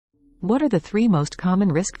What are the three most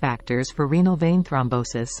common risk factors for renal vein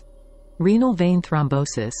thrombosis? Renal vein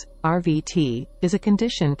thrombosis, RVT, is a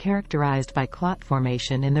condition characterized by clot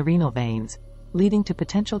formation in the renal veins, leading to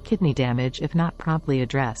potential kidney damage if not promptly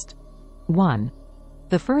addressed. 1.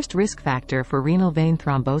 The first risk factor for renal vein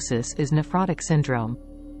thrombosis is nephrotic syndrome.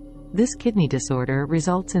 This kidney disorder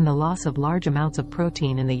results in the loss of large amounts of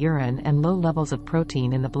protein in the urine and low levels of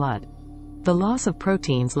protein in the blood. The loss of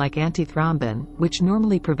proteins like antithrombin, which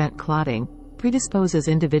normally prevent clotting, predisposes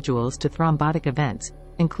individuals to thrombotic events,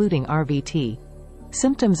 including RVT.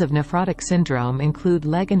 Symptoms of nephrotic syndrome include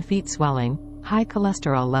leg and feet swelling, high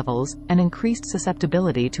cholesterol levels, and increased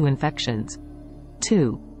susceptibility to infections.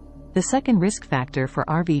 2. The second risk factor for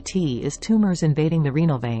RVT is tumors invading the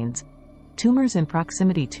renal veins. Tumors in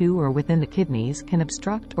proximity to or within the kidneys can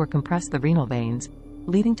obstruct or compress the renal veins,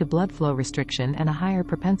 leading to blood flow restriction and a higher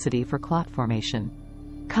propensity for clot formation.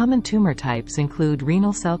 Common tumor types include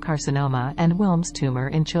renal cell carcinoma and Wilms tumor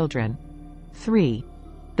in children. 3.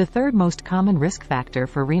 The third most common risk factor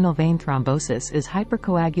for renal vein thrombosis is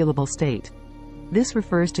hypercoagulable state. This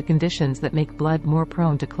refers to conditions that make blood more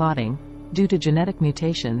prone to clotting, due to genetic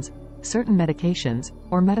mutations, certain medications,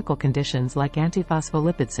 or medical conditions like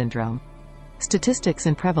antiphospholipid syndrome. Statistics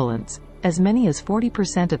and prevalence. As many as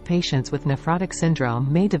 40% of patients with nephrotic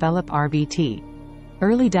syndrome may develop RVT.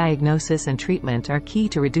 Early diagnosis and treatment are key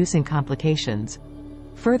to reducing complications.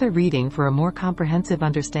 Further reading for a more comprehensive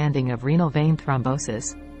understanding of renal vein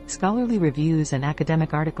thrombosis, scholarly reviews and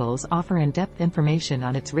academic articles offer in-depth information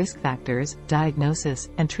on its risk factors, diagnosis,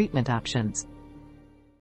 and treatment options.